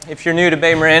If you're new to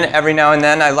Bay Marin, every now and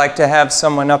then I like to have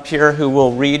someone up here who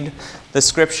will read the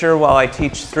scripture while I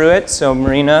teach through it. So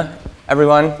Marina,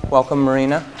 everyone, welcome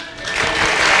Marina.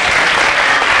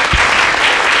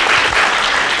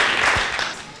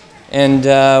 And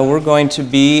we're going to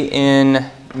be in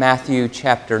Matthew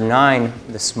chapter 9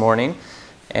 this morning.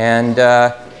 And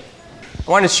I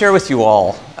want to share with you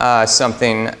all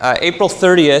something. April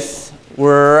 30th,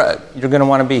 you're going to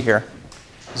want to be here,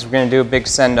 because we're going to do a big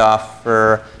send-off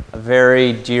for a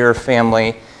very dear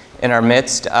family in our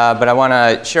midst. But I want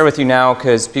to share with you now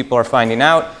because people are finding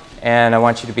out, and I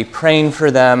want you to be praying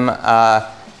for them.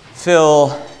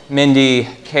 Phil, Mindy,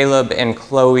 Caleb, and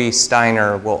Chloe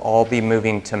Steiner will all be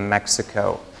moving to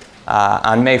Mexico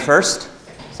on May 1st.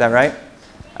 Is that right?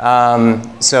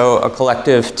 So a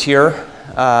collective tear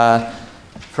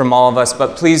from all of us.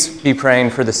 But please be praying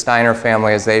for the Steiner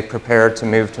family as they prepare to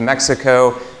move to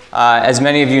Mexico. As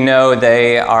many of you know,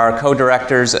 they are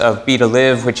co-directors of Be to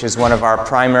Live, which is one of our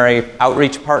primary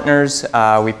outreach partners.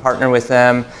 We partner with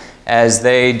them as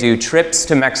they do trips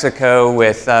to Mexico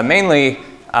with mainly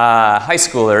high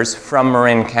schoolers from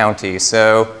Marin County.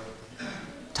 So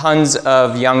tons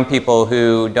of young people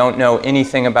who don't know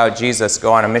anything about Jesus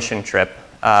go on a mission trip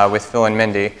with Phil and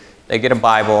Mindy. They get a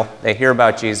Bible, they hear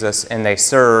about Jesus, and they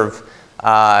serve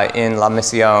in La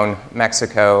Misión,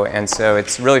 Mexico. And so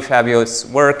it's really fabulous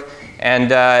work.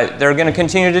 And they're going to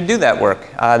continue to do that work.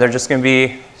 They're just going to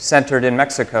be centered in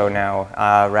Mexico now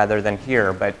rather than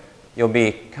here. But you'll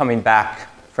be coming back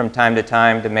from time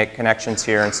to make connections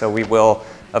here. And so we will,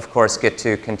 of course, get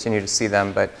to continue to see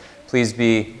them. But please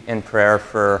be in prayer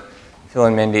for Phil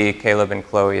and Mindy, Caleb and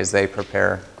Chloe as they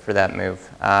prepare for that move.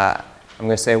 I'm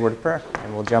going to say a word of prayer,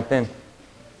 and we'll jump in.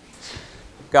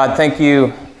 God, thank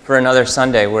you for another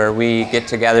Sunday where we get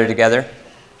to gather together.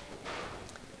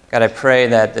 God, I pray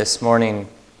that this morning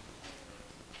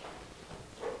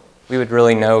we would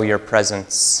really know your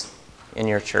presence in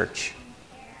your church,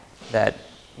 that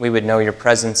we would know your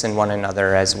presence in one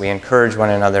another as we encourage one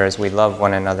another, as we love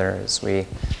one another, as we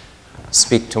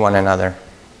speak to one another.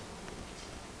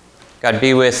 God,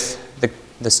 be with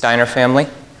the Steiner family.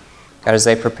 God, as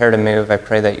they prepare to move, I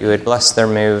pray that you would bless their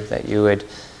move, that you would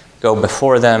go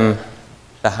before them,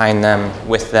 behind them,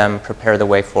 with them, prepare the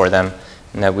way for them,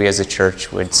 and that we as a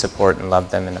church would support and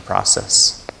love them in the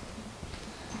process.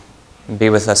 And be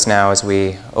with us now as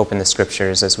we open the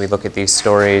scriptures, as we look at these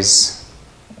stories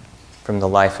from the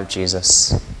life of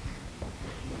Jesus.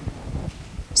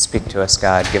 Speak to us,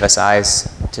 God. Give us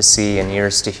eyes to see and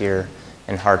ears to hear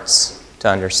and hearts to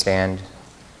understand,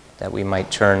 that we might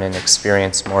turn and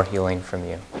experience more healing from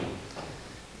you.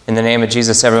 In the name of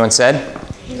Jesus, everyone said?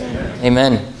 Amen.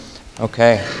 Amen.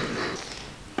 Okay.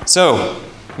 So,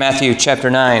 Matthew chapter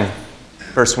 9,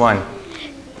 verse 1.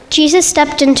 Jesus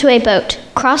stepped into a boat,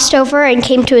 crossed over, and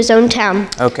came to his own town.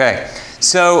 Okay.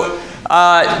 So,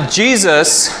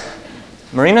 Jesus,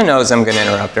 Marina knows I'm going to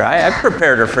interrupt her. I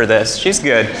prepared her for this. She's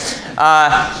good.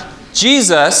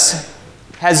 Jesus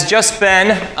has just been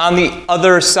on the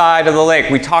other side of the lake.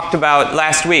 We talked about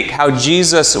last week how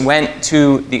Jesus went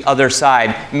to the other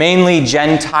side, mainly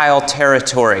Gentile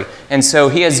territory. And so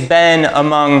he has been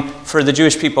among, for the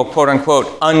Jewish people, quote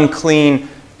unquote, unclean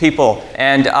people.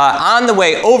 And on the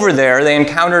way over there, they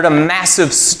encountered a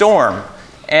massive storm.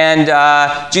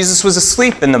 And Jesus was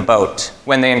asleep in the boat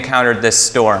when they encountered this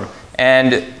storm.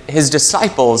 And his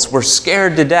disciples were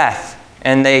scared to death.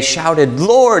 And they shouted,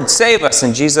 "Lord, save us!"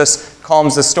 And Jesus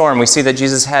calms the storm. We see that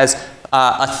Jesus has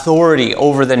authority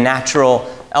over the natural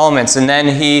elements. And then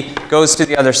he goes to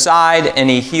the other side and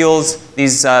he heals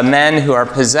these men who are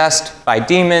possessed by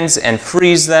demons and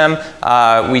frees them.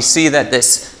 We see that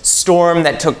this storm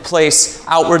that took place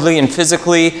outwardly and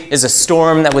physically is a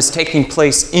storm that was taking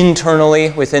place internally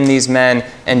within these men.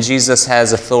 And Jesus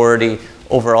has authority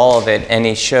over all of it. And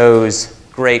he shows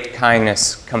great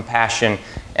kindness, compassion,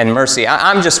 and mercy.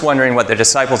 I'm just wondering what the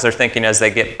disciples are thinking as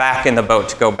they get back in the boat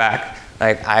to go back.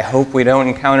 Like, I hope we don't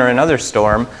encounter another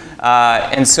storm.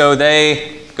 And so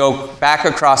they go back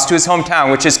across to his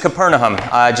hometown, which is Capernaum.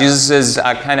 Jesus'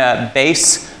 kind of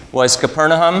base was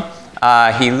Capernaum.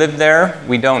 He lived there.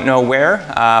 We don't know where.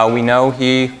 We know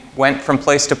he went from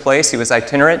place to place. He was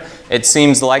itinerant. It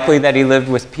seems likely that he lived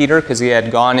with Peter because he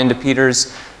had gone into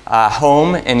Peter's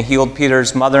home and healed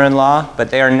Peter's mother-in-law, but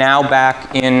they are now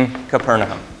back in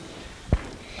Capernaum.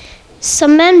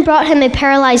 Some men brought him a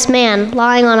paralyzed man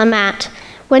lying on a mat.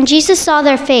 When Jesus saw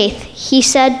their faith, he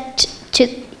said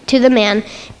to the man,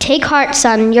 "Take heart,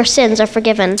 son, your sins are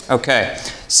forgiven." Okay,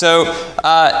 so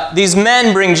these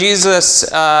men bring Jesus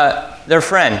their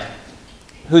friend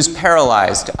who's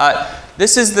paralyzed.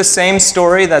 This is the same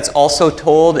story that's also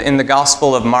told in the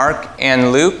Gospel of Mark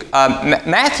and Luke.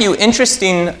 Matthew,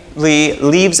 interestingly,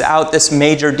 leaves out this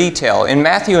major detail. In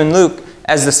Matthew and Luke,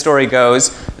 as the story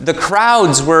goes, the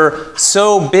crowds were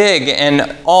so big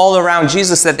and all around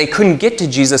Jesus that they couldn't get to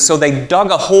Jesus, so they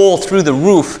dug a hole through the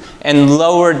roof and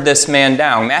lowered this man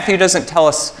down. Matthew doesn't tell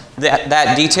us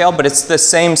that detail, but it's the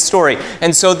same story.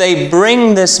 And so they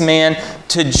bring this man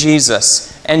to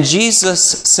Jesus, and Jesus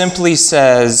simply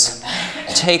says,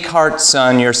 "Take heart,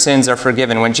 son, your sins are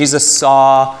forgiven," when Jesus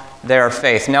saw their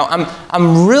faith. Now,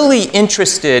 I'm really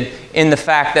interested in the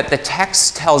fact that the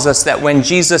text tells us that when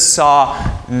Jesus saw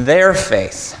their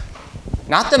faith,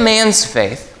 not the man's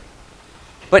faith,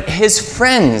 but his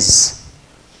friend's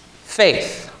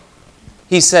faith,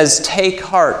 he says, "Take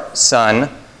heart, son,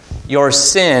 your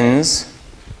sins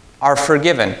are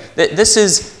forgiven." This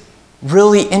is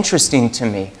really interesting to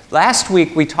me. Last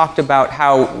week we talked about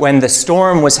how when the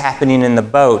storm was happening in the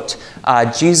boat,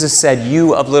 Jesus said,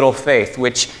 "You of little faith,"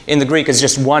 which in the Greek is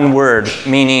just one word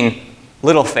meaning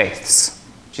little faiths.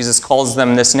 Jesus calls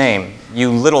them this name,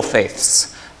 "You little faiths."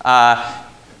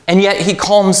 And yet he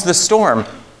calms the storm,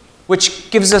 which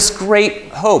gives us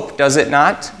great hope, does it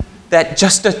not? That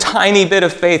just a tiny bit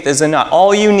of faith is enough.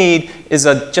 All you need is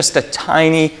just a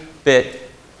tiny bit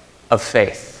of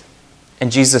faith.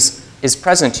 And Jesus is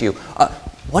present to you.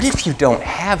 What if you don't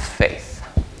have faith?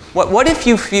 What if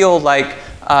you feel like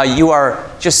you are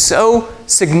just so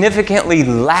significantly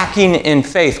lacking in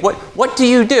faith? What do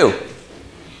you do?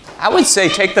 I would say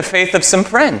take the faith of some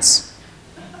friends.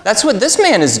 That's what this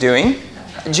man is doing.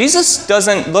 Jesus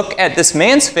doesn't look at this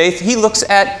man's faith. He looks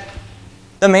at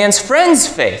the man's friend's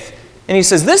faith. And he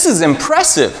says, "This is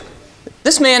impressive.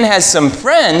 This man has some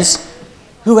friends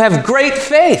who have great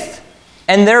faith.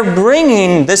 And they're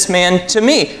bringing this man to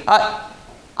me.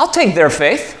 I'll take their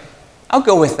faith. I'll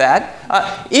go with that.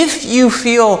 If you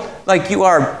feel like you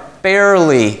are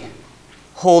barely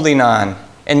holding on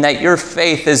and that your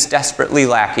faith is desperately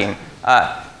lacking,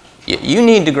 you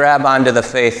need to grab onto the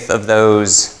faith of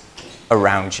those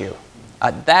around you.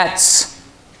 That's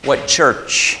what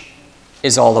church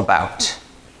is all about.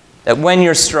 That when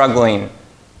you're struggling,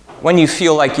 when you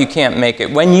feel like you can't make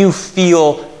it, when you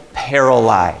feel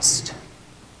paralyzed,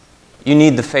 you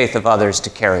need the faith of others to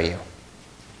carry you.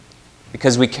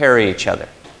 Because we carry each other.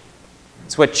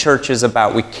 It's what church is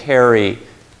about. We carry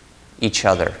each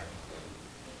other.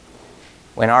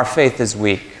 When our faith is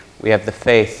weak, we have the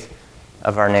faith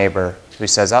of our neighbor who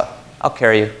says, I'll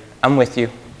carry you. I'm with you.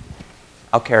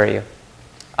 I'll carry you.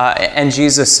 And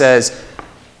Jesus says,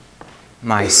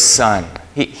 "My son."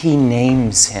 He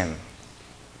names him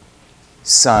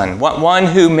son. One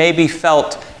who maybe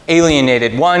felt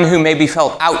alienated, one who maybe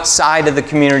felt outside of the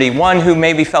community, one who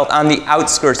maybe felt on the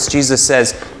outskirts. Jesus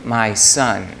says, "My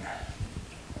son,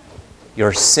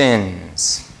 your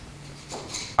sins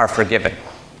are forgiven."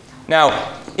 Now,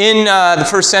 in the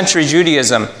first century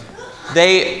Judaism,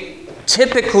 they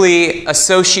typically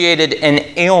associated an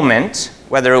ailment,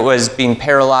 whether it was being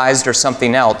paralyzed or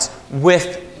something else,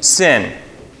 with sin.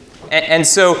 And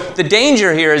so the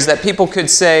danger here is that people could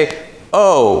say,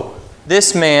 "Oh,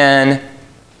 this man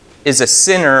is a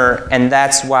sinner, and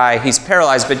that's why he's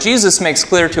paralyzed." But Jesus makes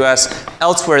clear to us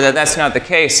elsewhere that that's not the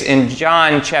case. In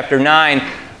John chapter 9,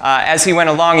 as he went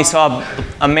along, he saw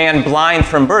a man blind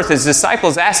from birth. His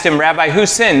disciples asked him, "Rabbi, who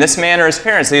sinned, this man or his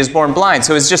parents, that he was born blind?"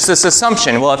 So it's just this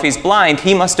assumption. Well, if he's blind,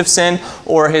 he must have sinned,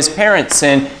 or his parents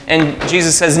sinned. And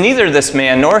Jesus says, neither this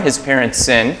man nor his parents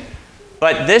sinned.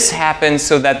 But this happened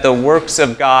so that the works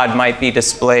of God might be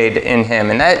displayed in him.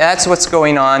 And that's what's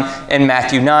going on in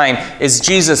Matthew 9, is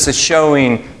Jesus is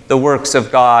showing the works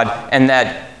of God, and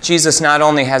that Jesus not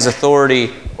only has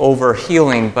authority over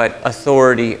healing, but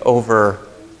authority over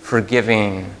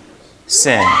forgiving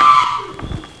sin.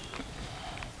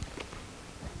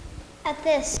 At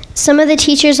this, some of the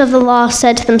teachers of the law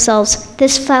said to themselves,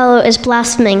 "This fellow is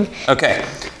blaspheming." Okay.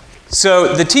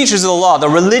 So the teachers of the law, the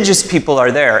religious people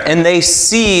are there, and they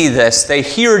see this. They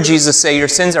hear Jesus say, "Your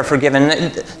sins are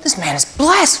forgiven." This man is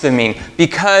blaspheming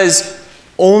because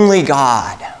only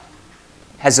God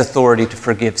has authority to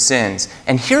forgive sins.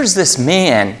 And here's this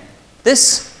man,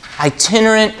 this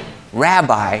itinerant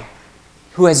rabbi,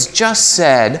 who has just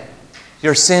said,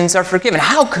 "Your sins are forgiven."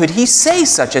 How could he say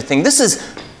such a thing? This is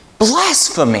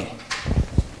blasphemy.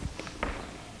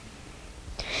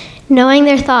 Knowing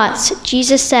their thoughts,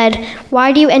 Jesus said,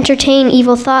 "Why do you entertain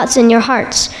evil thoughts in your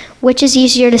hearts? Which is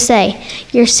easier to say,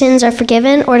 'Your sins are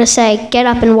forgiven,' or to say, 'Get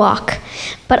up and walk'?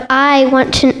 But I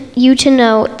want you to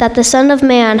know that the Son of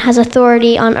Man has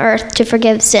authority on earth to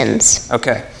forgive sins."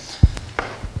 Okay.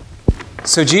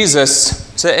 So Jesus,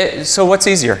 so what's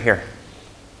easier here?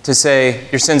 to say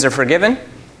your sins are forgiven,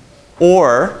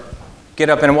 or get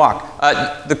up and walk.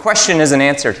 The question isn't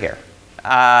answered here.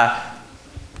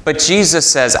 But Jesus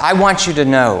says, I want you to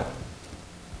know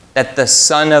that the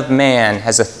Son of Man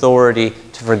has authority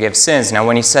to forgive sins. Now,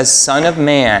 when he says Son of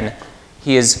Man,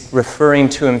 he is referring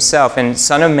to himself. And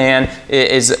Son of Man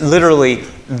is literally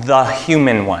the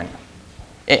human one.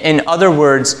 In other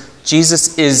words,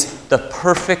 Jesus is the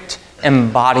perfect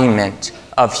embodiment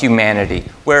of humanity,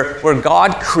 where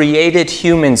God created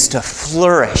humans to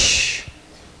flourish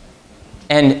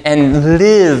and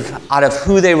live out of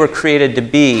who they were created to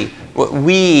be.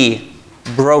 We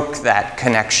broke that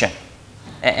connection.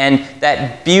 And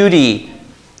that beauty,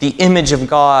 the image of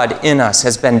God in us,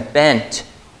 has been bent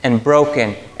and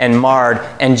broken and marred.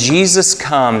 And Jesus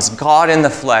comes, God in the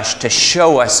flesh, to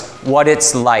show us what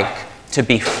it's like to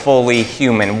be fully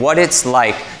human, what it's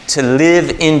like to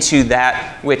live into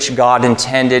that which God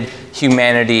intended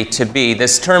humanity to be.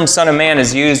 This term Son of Man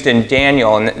is used in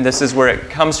Daniel, and this is where it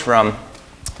comes from.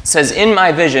 It says, in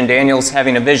my vision, Daniel's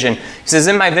having a vision. He says,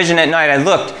 in my vision at night I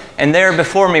looked, and there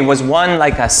before me was one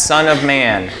like a son of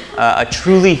man, a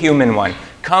truly human one,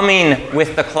 coming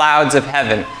with the clouds of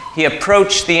heaven. He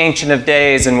approached the Ancient of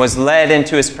Days and was led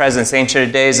into his presence. Ancient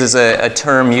of Days is a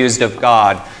term used of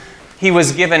God. He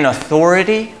was given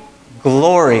authority,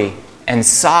 glory, and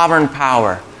sovereign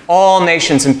power. All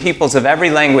nations and peoples of every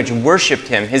language worshipped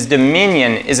him. His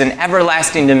dominion is an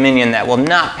everlasting dominion that will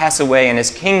not pass away, and his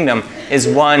kingdom is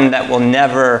one that will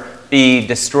never be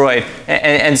destroyed.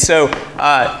 And so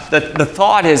the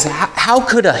thought is, how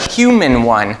could a human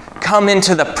one come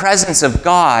into the presence of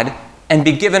God and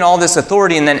be given all this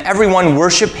authority, and then everyone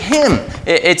worship him?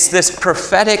 It's this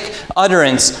prophetic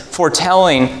utterance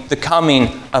foretelling the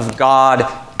coming of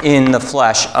God in the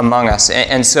flesh among us.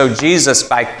 And so Jesus,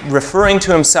 by referring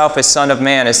to himself as Son of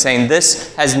Man, is saying,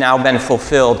 this has now been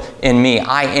fulfilled in me.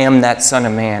 I am that Son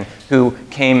of Man who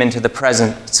came into the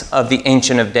presence of the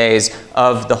Ancient of Days,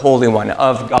 of the Holy One,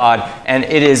 of God. And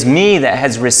it is me that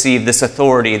has received this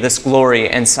authority, this glory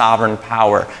and sovereign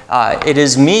power. It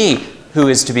is me who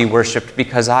is to be worshipped,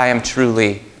 because I am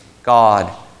truly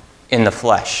God in the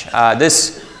flesh.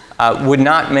 This would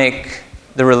not make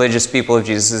the religious people of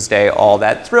Jesus' day all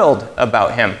that thrilled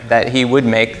about him, that he would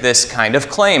make this kind of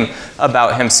claim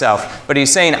about himself. But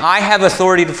he's saying, I have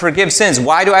authority to forgive sins.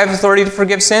 Why do I have authority to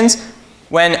forgive sins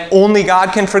when only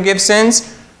God can forgive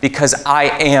sins? Because I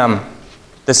am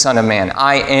the Son of Man.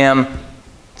 I am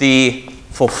the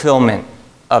fulfillment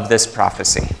of this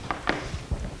prophecy.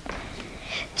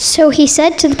 So he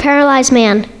said to the paralyzed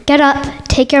man, get up,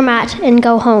 take your mat, and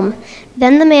go home.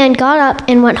 Then the man got up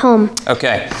and went home.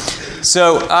 Okay,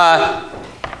 so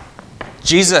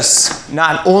Jesus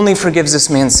not only forgives this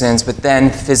man's sins, but then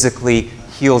physically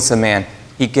heals the man.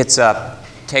 He gets up,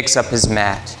 takes up his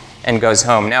mat, and goes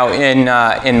home. Now,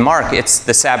 in Mark, it's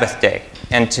the Sabbath day,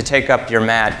 and to take up your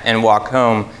mat and walk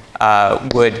home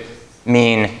would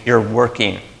mean you're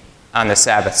working on the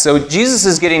Sabbath. So Jesus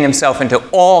is getting himself into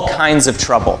all kinds of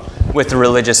trouble with the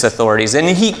religious authorities. And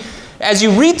as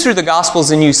you read through the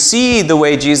Gospels and you see the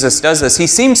way Jesus does this, he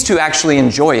seems to actually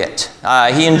enjoy it.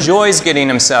 He enjoys getting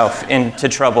himself into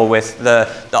trouble with the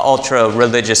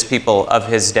ultra-religious people of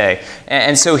his day.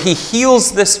 And so he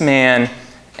heals this man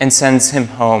and sends him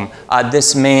home.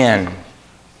 This man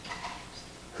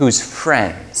whose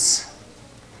friends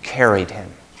carried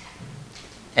him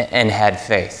and had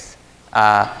faith.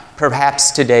 Perhaps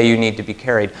today you need to be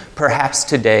carried. Perhaps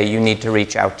today you need to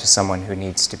reach out to someone who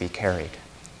needs to be carried.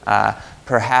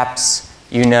 Perhaps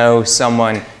you know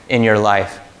someone in your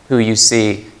life who you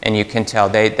see and you can tell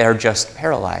they're just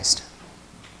paralyzed.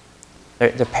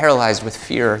 They're paralyzed with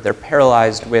fear. They're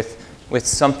paralyzed with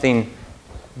something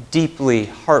deeply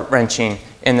heart-wrenching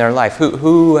in their life.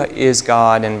 Who is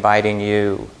God inviting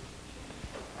you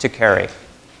to carry?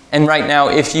 And right now,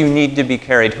 if you need to be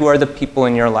carried, who are the people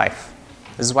in your life?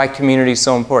 This is why community is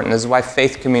so important. This is why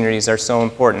faith communities are so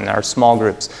important, our small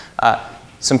groups.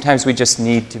 Sometimes we just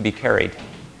need to be carried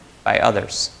by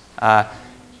others. And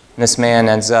this man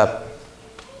ends up,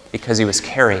 because he was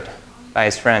carried by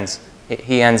his friends,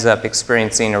 he ends up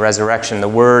experiencing a resurrection. The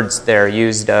words there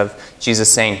used of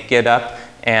Jesus saying, get up,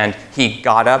 and he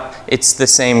got up, it's the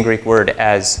same Greek word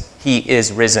as he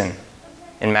is risen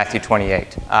in Matthew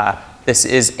 28. This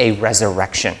is a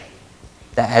resurrection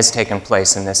that has taken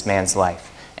place in this man's life.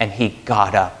 And he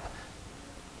got up,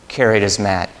 carried his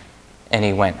mat, and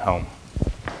he went home.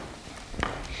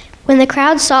 When the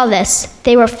crowd saw this,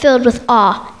 they were filled with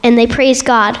awe, and they praised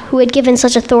God, who had given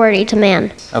such authority to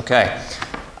man. Okay.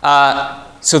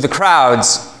 So the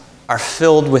crowds are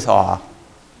filled with awe,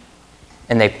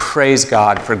 and they praise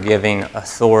God for giving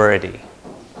authority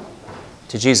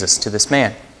to Jesus, to this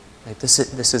man. Like, this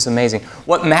is amazing.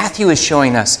 What Matthew is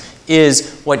showing us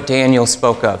is what Daniel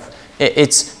spoke of.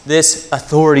 It's this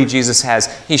authority Jesus has.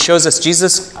 He shows us,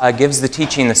 Jesus gives the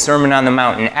teaching, the Sermon on the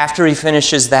Mount, and after he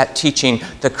finishes that teaching,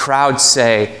 the crowds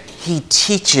say, he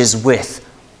teaches with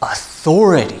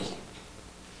authority.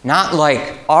 Not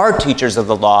like our teachers of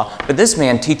the law, but this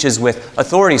man teaches with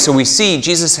authority. So we see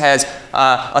Jesus has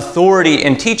authority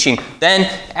in teaching. Then,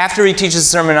 after he teaches the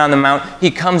Sermon on the Mount,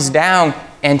 he comes down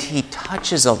and he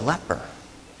touches a leper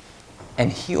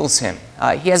and heals him.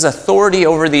 He has authority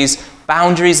over these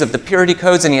boundaries of the purity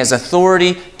codes, and he has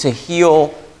authority to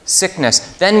heal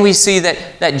sickness. Then we see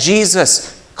that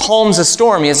Jesus calms a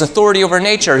storm. He has authority over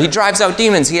nature. He drives out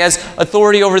demons. He has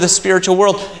authority over the spiritual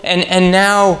world. And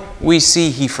now we see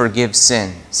he forgives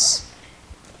sins.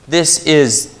 This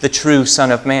is the true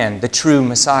Son of Man, the true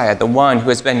Messiah, the one who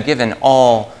has been given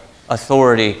all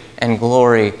authority and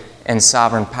glory and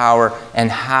sovereign power. And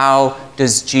how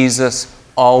does Jesus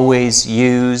always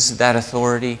use that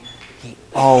authority? He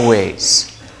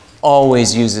always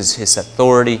uses his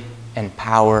authority and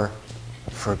power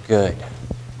for good,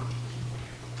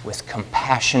 with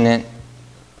compassionate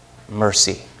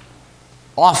mercy.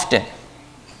 Often,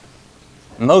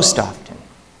 most often,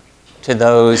 to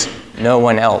those no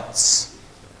one else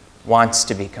wants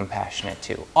to be compassionate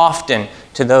to. Often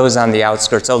to those on the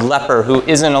outskirts. A leper who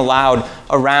isn't allowed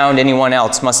around anyone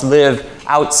else, must live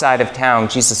outside of town.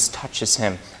 Jesus touches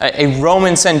him. A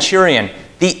Roman centurion,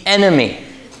 the enemy,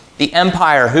 the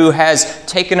empire who has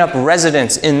taken up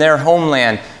residence in their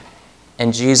homeland,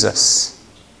 and Jesus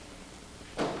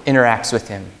interacts with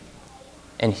him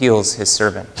and heals his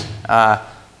servant.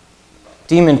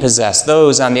 Demon-possessed,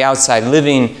 those on the outside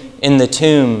living in the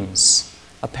tombs,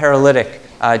 a paralytic,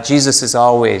 Jesus is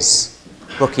always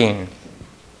looking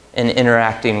and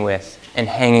interacting with and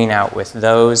hanging out with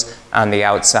those on the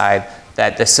outside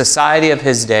that the society of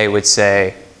his day would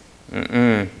say,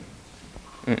 don't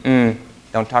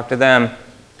talk to them,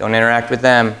 don't interact with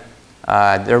them.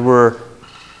 There were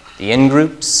the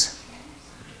in-groups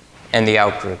and the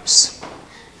out-groups.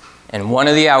 And one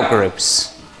of the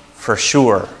out-groups, for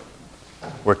sure,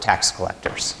 were tax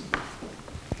collectors.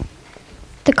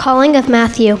 The calling of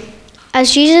Matthew.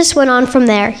 As Jesus went on from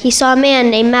there, he saw a man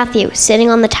named Matthew sitting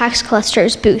on the tax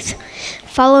collector's booth.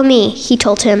 "Follow me," he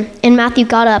told him, and Matthew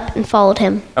got up and followed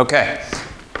him. Okay.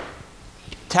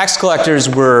 Tax collectors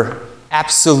were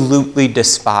absolutely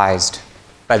despised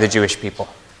by the Jewish people,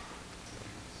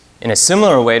 in a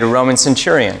similar way to Roman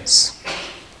centurions.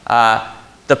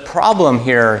 The problem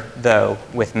here, though,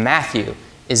 with Matthew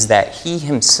is that he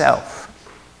himself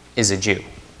is a Jew.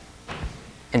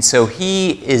 And so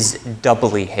he is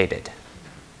doubly hated.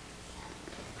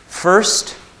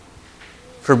 First,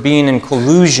 for being in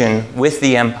collusion with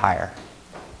the empire,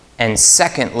 and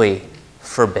secondly,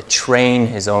 for betraying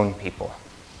his own people.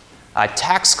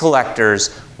 Tax collectors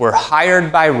were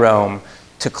hired by Rome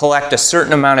to collect a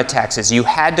certain amount of taxes. You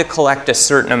had to collect a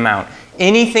certain amount.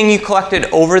 Anything you collected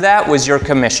over that was your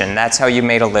commission. That's how you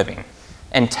made a living.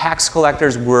 And tax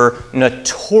collectors were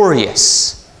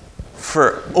notorious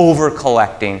for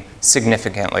over-collecting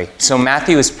significantly. So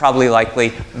Matthew is probably likely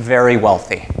very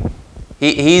wealthy.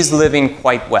 He's living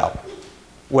quite well,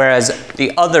 whereas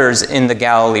the others in the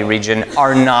Galilee region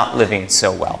are not living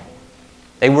so well.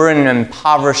 They were an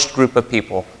impoverished group of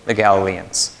people, the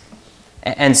Galileans.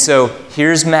 And so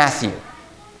here's Matthew,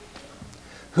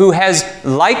 who has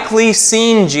likely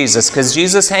seen Jesus, because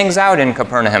Jesus hangs out in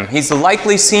Capernaum. He's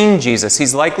likely seen Jesus.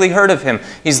 He's likely heard of him.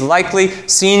 He's likely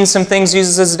seen some things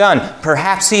Jesus has done.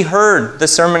 Perhaps he heard the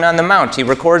Sermon on the Mount. He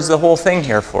records the whole thing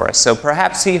here for us. So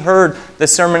perhaps he heard the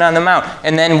Sermon on the Mount.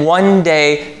 And then one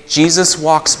day, Jesus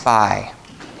walks by,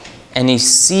 and he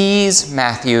sees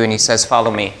Matthew, and he says,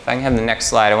 "Follow me." If I can have the next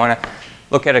slide, I want to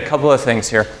look at a couple of things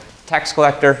here. Tax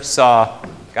collector saw,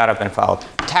 got up and followed.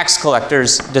 Tax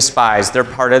collectors despised. They're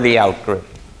part of the out group.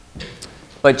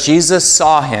 But Jesus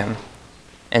saw him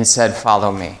and said,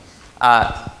 "Follow me."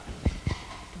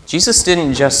 Jesus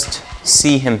didn't just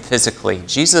see him physically.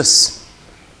 Jesus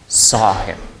saw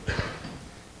him.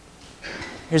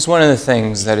 Here's one of the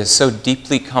things that is so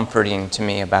deeply comforting to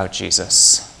me about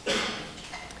Jesus.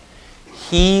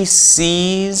 He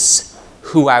sees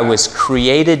who I was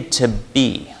created to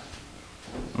be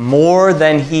more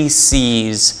than he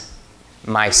sees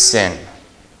my sin.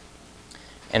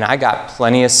 And I got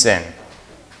plenty of sin.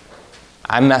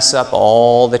 I mess up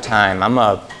all the time. I'm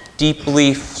a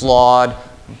deeply flawed,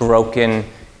 broken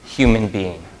human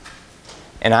being.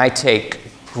 And I take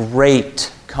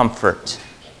great comfort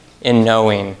in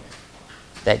knowing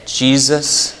that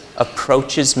Jesus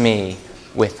approaches me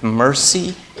with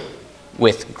mercy,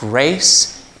 with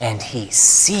grace, and he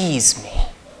sees me.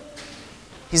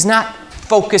 He's not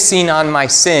focusing on my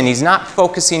sin. He's not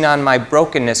focusing on my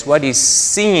brokenness. What he's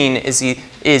seeing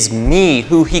is me,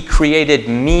 who he created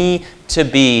me to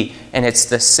be. And it's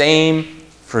the same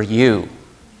for you.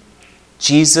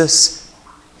 Jesus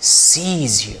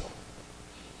sees you.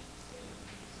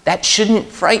 That shouldn't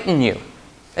frighten you.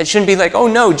 That shouldn't be like, oh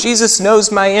no, Jesus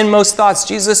knows my inmost thoughts.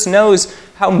 Jesus knows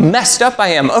how messed up I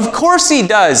am. Of course he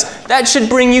does. That should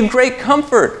bring you great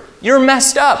comfort. You're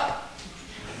messed up.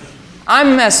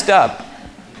 I'm messed up.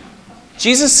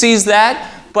 Jesus sees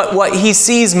that, but what he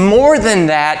sees more than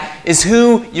that is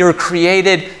who you're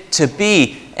created to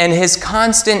be. And his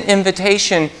constant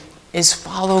invitation is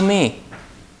follow me.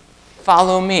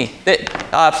 Follow me.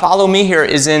 Follow me here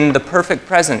is in the perfect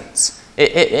presence.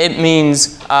 It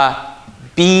means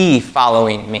be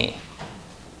following me.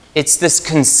 It's this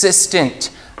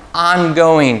consistent,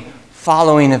 ongoing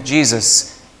following of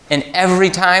Jesus. And every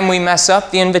time we mess up,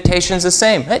 the invitation's the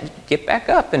same. Hey, get back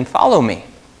up and follow me.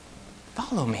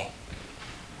 Follow me.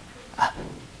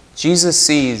 Jesus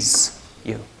sees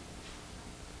you.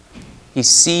 He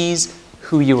sees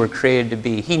who you were created to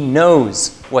be. He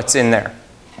knows what's in there.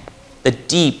 The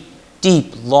deep,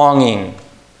 deep longing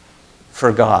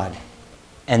for God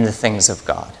and the things of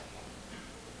God.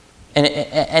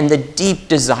 And the deep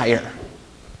desire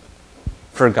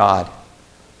for God.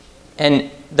 And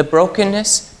the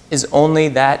brokenness is only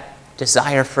that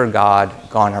desire for God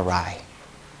gone awry.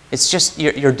 It's just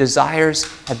your desires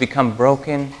have become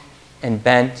broken and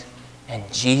bent, and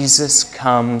Jesus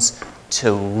comes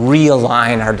to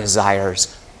realign our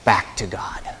desires back to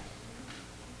God.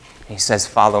 He says,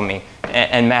 follow me.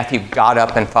 And Matthew got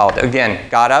up and followed. Again,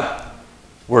 got up,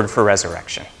 word for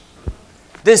resurrection.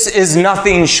 This is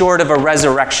nothing short of a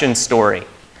resurrection story.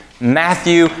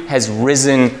 Matthew has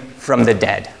risen from the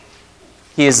dead.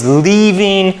 He is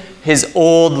leaving his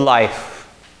old life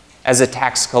as a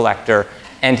tax collector,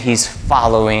 and he's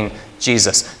following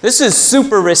Jesus. This is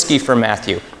super risky for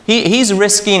Matthew. He's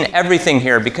risking everything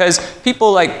here because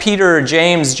people like Peter,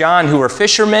 James, John, who are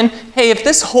fishermen, hey, if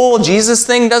this whole Jesus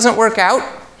thing doesn't work out,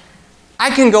 I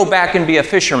can go back and be a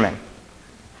fisherman.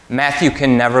 Matthew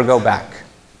can never go back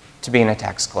to being a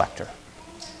tax collector.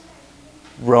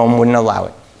 Rome wouldn't allow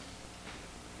it.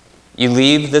 You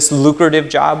leave this lucrative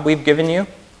job we've given you,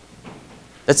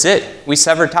 that's it. We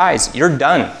sever ties. You're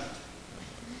done.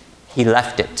 He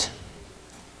left it.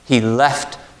 He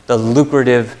left the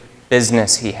lucrative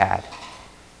business he had.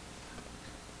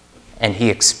 And he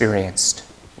experienced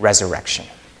resurrection.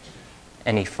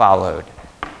 And he followed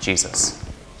Jesus.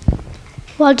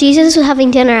 While Jesus was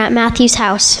having dinner at Matthew's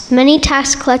house, many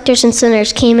tax collectors and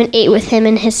sinners came and ate with him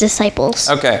and his disciples.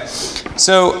 Okay,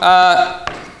 so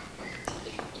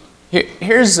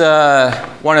here's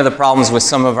one of the problems with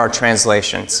some of our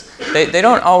translations. They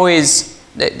don't always,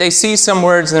 they see some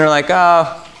words and they're like,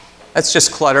 oh, that's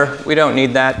just clutter. We don't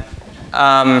need that.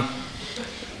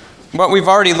 What we've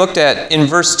already looked at in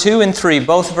verse 2 and 3,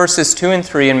 both verses 2 and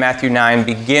 3 in Matthew 9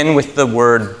 begin with the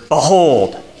word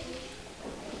behold.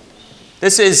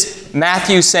 This is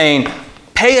Matthew saying,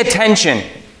 pay attention.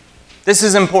 This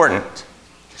is important.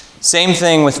 Same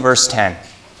thing with verse 10.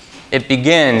 It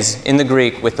begins in the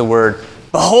Greek with the word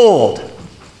behold.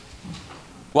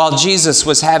 While Jesus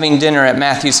was having dinner at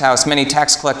Matthew's house, many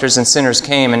tax collectors and sinners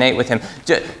came and ate with him.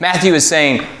 Matthew is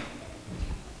saying,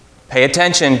 pay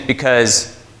attention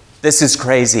because this is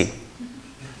crazy.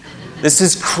 This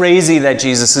is crazy that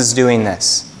Jesus is doing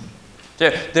this.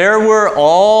 There were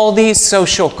all these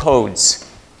social codes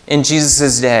in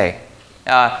Jesus' day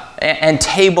and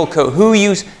table code, who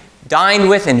you dined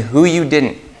with and who you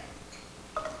didn't.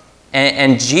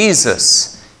 And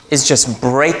Jesus is just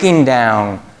breaking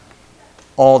down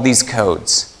all these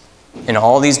codes and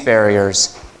all these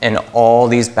barriers and all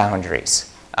these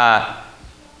boundaries. I'm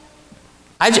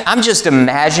just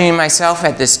imagining myself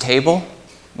at this table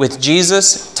with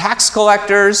Jesus, tax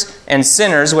collectors, and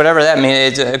sinners, whatever that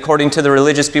means. According to the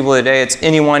religious people today, it's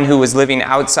anyone who was living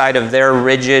outside of their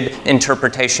rigid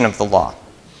interpretation of the law.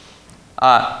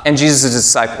 And Jesus'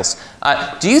 disciples.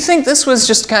 Do you think this was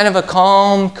just kind of a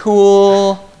calm,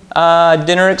 cool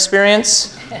dinner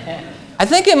experience? I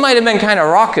think it might have been kind of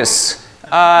raucous.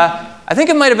 I think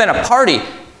it might have been a party.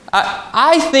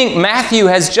 I think Matthew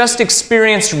has just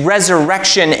experienced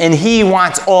resurrection and he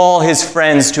wants all his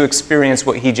friends to experience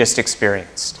what he just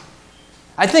experienced.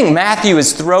 I think Matthew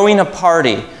is throwing a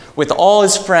party with all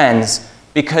his friends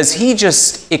because he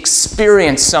just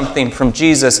experienced something from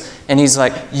Jesus and he's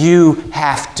like, you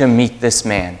have to meet this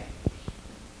man.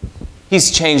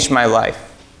 He's changed my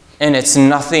life and it's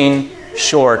nothing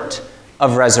short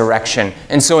of resurrection.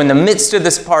 And so in the midst of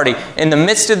this party, in the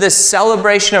midst of this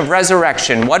celebration of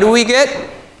resurrection, what do we get?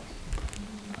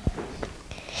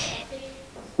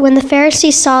 When the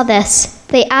Pharisees saw this,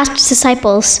 they asked his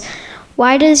disciples,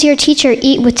 "Why does your teacher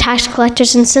eat with tax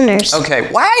collectors and sinners?" Okay,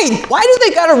 why do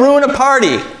they got to ruin a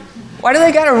party? Why do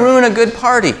they got to ruin a good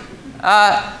party?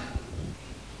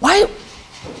 Why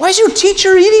is your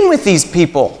teacher eating with these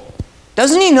people?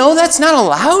 Doesn't he know that's not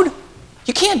allowed?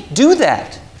 You can't do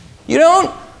that. You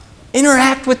don't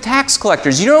interact with tax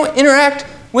collectors. You don't interact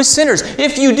with sinners.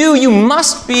 If you do, you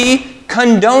must be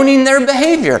condoning their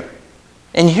behavior.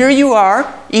 And here you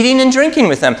are, eating and drinking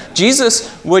with them. Jesus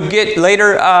would get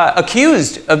later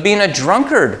accused of being a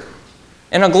drunkard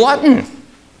and a glutton.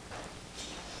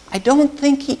 I don't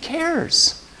think he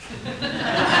cares.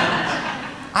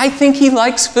 I think he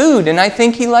likes food, and I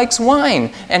think he likes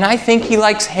wine, and I think he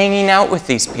likes hanging out with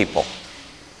these people.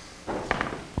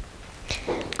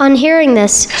 On hearing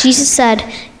this, Jesus said,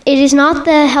 "It is not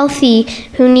the healthy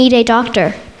who need a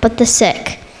doctor, but the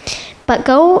sick. But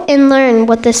go and learn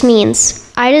what this means.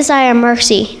 I desire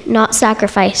mercy, not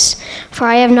sacrifice, for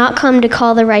I have not come to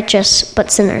call the righteous, but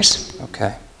sinners."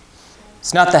 Okay.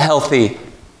 It's not the healthy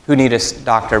who need a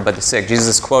doctor, but the sick. Jesus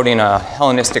is quoting a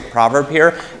Hellenistic proverb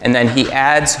here, and then he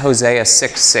adds Hosea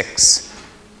 6:6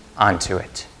 onto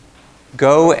it.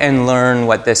 Go and learn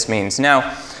what this means.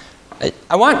 Now,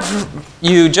 I want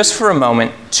you just for a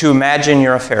moment to imagine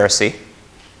you're a Pharisee,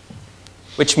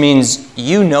 which means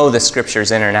you know the scriptures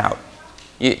in and out.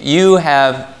 You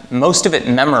have most of it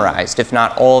memorized, if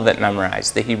not all of it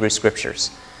memorized, the Hebrew scriptures.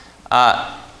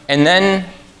 And then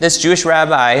this Jewish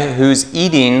rabbi who's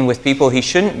eating with people he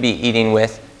shouldn't be eating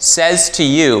with says to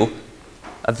you,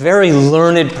 a very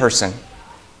learned person,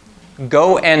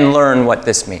 go and learn what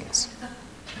this means.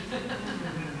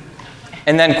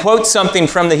 And then quote something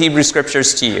from the Hebrew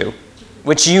scriptures to you,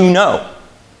 which you know.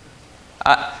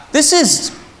 This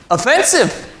is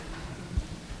offensive.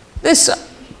 This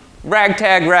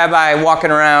ragtag rabbi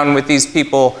walking around with these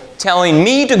people telling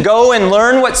me to go and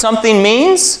learn what something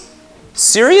means?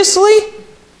 Seriously?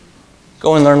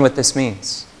 Go and learn what this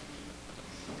means.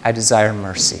 I desire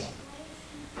mercy,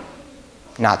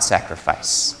 not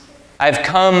sacrifice. I've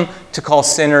come to call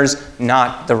sinners,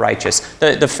 not the righteous.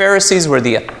 The Pharisees were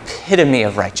the epitome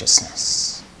of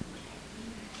righteousness.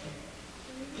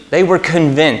 They were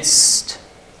convinced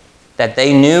that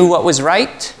they knew what was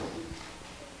right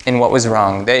and what was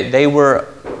wrong. They were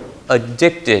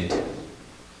addicted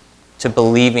to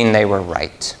believing they were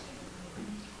right.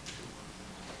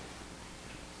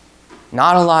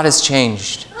 Not a lot has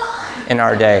changed in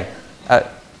our day.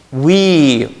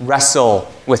 We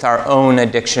wrestle with our own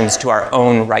addictions to our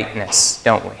own rightness,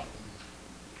 don't we?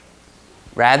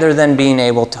 Rather than being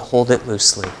able to hold it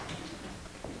loosely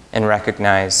and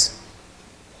recognize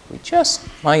we just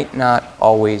might not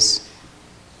always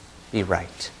be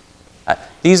right.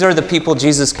 These are the people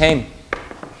Jesus came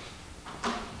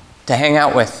to hang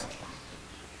out with,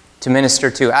 to minister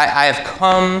to. I have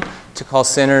come to call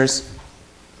sinners,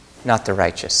 not the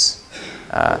righteous.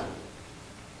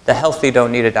 The healthy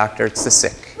don't need a doctor, it's the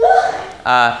sick.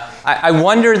 I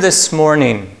wonder this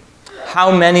morning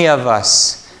how many of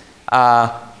us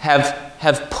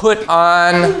have put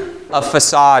on a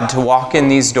facade to walk in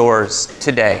these doors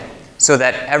today so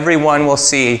that everyone will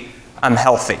see I'm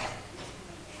healthy.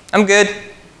 I'm good.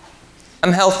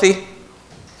 I'm healthy.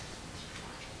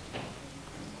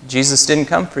 Jesus didn't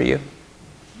come for you.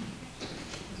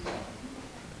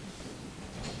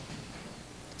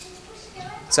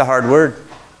 It's a hard word.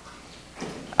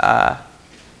 I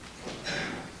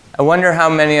wonder how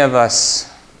many of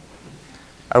us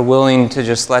are willing to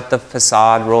just let the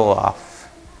facade roll off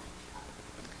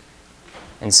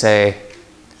and say,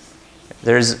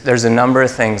 there's a number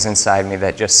of things inside me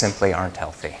that just simply aren't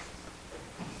healthy.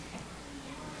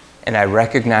 And I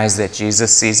recognize that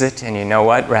Jesus sees it, and you know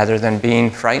what? Rather than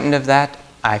being frightened of that,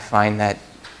 I find that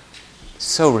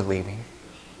so relieving.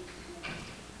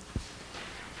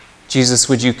 Jesus,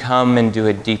 would you come and do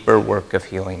a deeper work of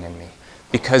healing in me?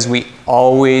 Because we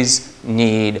always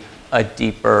need a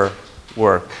deeper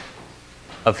work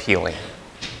of healing,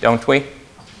 don't we?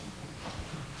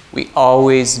 We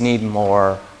always need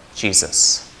more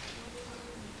Jesus.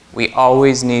 We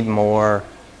always need more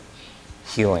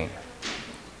healing.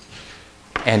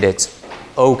 And it's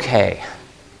okay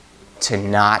to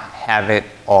not have it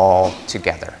all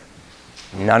together.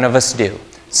 None of us do.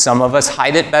 Some of us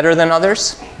hide it better than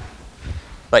others,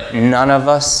 but none of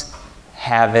us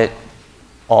have it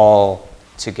all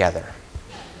together.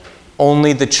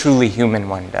 Only the truly human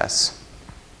one does.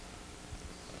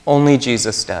 Only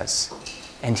Jesus does.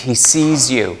 And he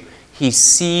sees you. He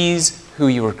sees who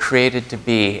you were created to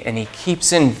be, and he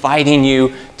keeps inviting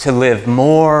you to live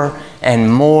more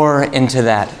and more into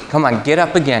that. Come on, get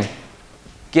up again.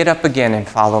 Get up again and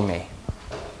follow me.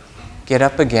 Get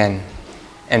up again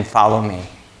and follow me.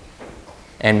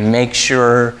 And make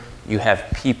sure you have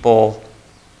people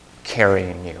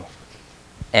carrying you.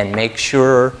 And make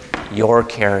sure you're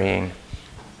carrying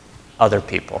other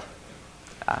people.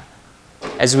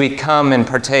 As we come and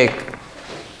partake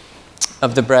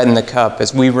of the bread and the cup,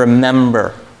 as we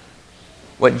remember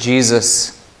what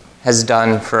Jesus has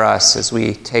done for us, as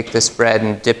we take this bread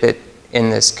and dip it in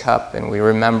this cup, and we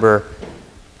remember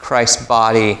Christ's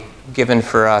body given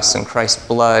for us and Christ's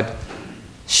blood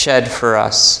shed for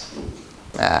us.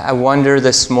 I wonder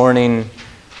this morning,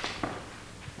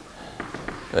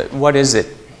 what is it?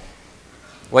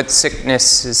 What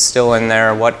sickness is still in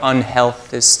there? What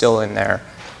unhealth is still in there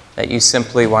that you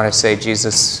simply want to say,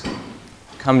 Jesus,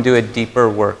 come do a deeper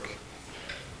work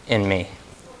in me?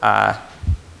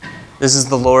 This is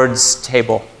the Lord's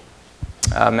table.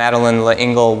 Madeleine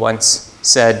L'Engle once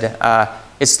said,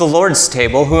 it's the Lord's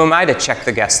table. Who am I to check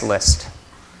the guest list?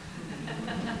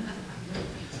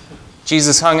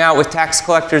 Jesus hung out with tax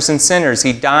collectors and sinners.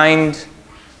 He dined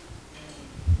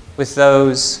with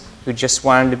those who just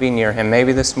wanted to be near him.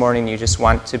 Maybe this morning you just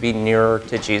want to be nearer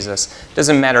to Jesus.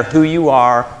 Doesn't matter who you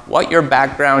are, what your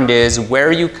background is,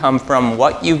 where you come from,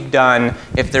 what you've done.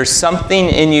 If there's something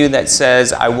in you that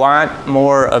says, I want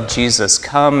more of Jesus,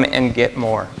 come and get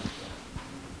more.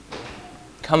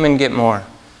 Come and get more.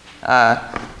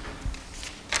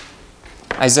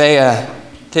 Isaiah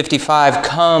 55,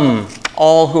 come,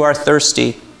 all who are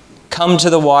thirsty, come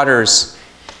to the waters.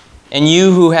 And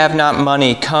you who have not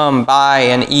money, come buy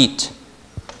and eat.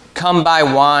 Come buy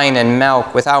wine and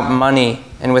milk without money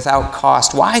and without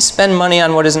cost. Why spend money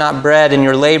on what is not bread and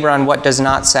your labor on what does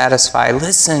not satisfy?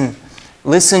 Listen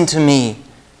to me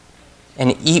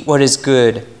and eat what is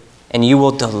good, and you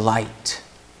will delight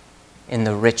in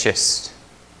the richest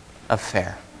of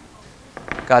fare.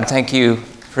 God, thank you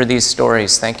for these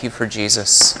stories. Thank you for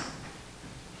Jesus,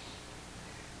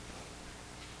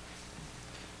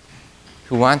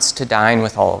 who wants to dine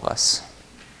with all of us.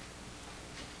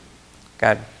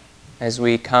 God, as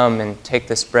we come and take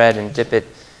this bread and dip it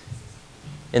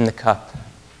in the cup,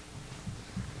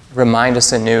 remind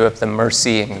us anew of the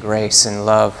mercy and grace and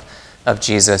love of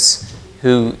Jesus,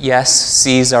 who, yes,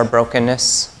 sees our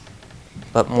brokenness,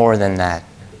 but more than that,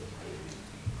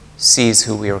 sees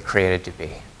who we were created to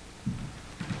be.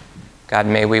 God,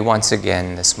 may we once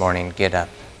again this morning get up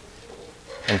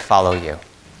and follow you.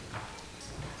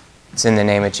 It's in the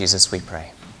name of Jesus we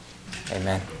pray.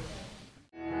 Amen.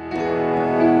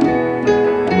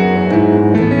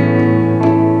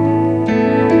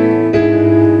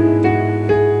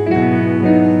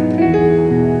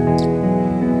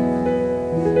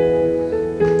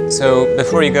 So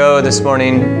before you go this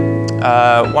morning,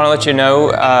 I want to let you know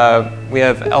we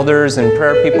have elders and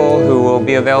prayer people who will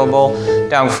be available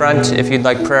down front if you'd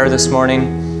like prayer this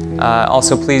morning.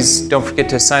 Also, please don't forget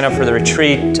to sign up for the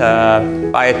retreat,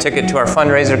 buy a ticket to our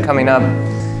fundraiser coming up.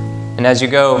 And as you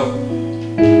go,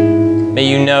 may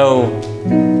you know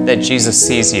that Jesus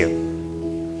sees you.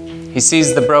 He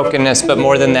sees the brokenness, but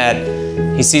more than that,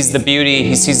 he sees the beauty,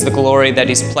 he sees the glory that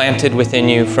he's planted within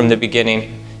you from the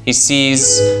beginning. He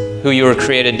sees who you were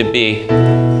created to be.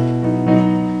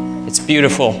 It's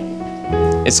beautiful.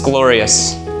 It's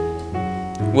glorious.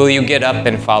 Will you get up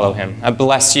and follow him? I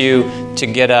bless you to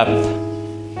get up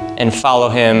and follow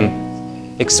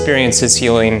him, experience his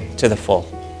healing to the full.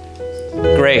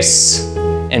 Grace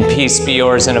and peace be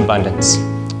yours in abundance.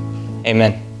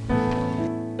 Amen.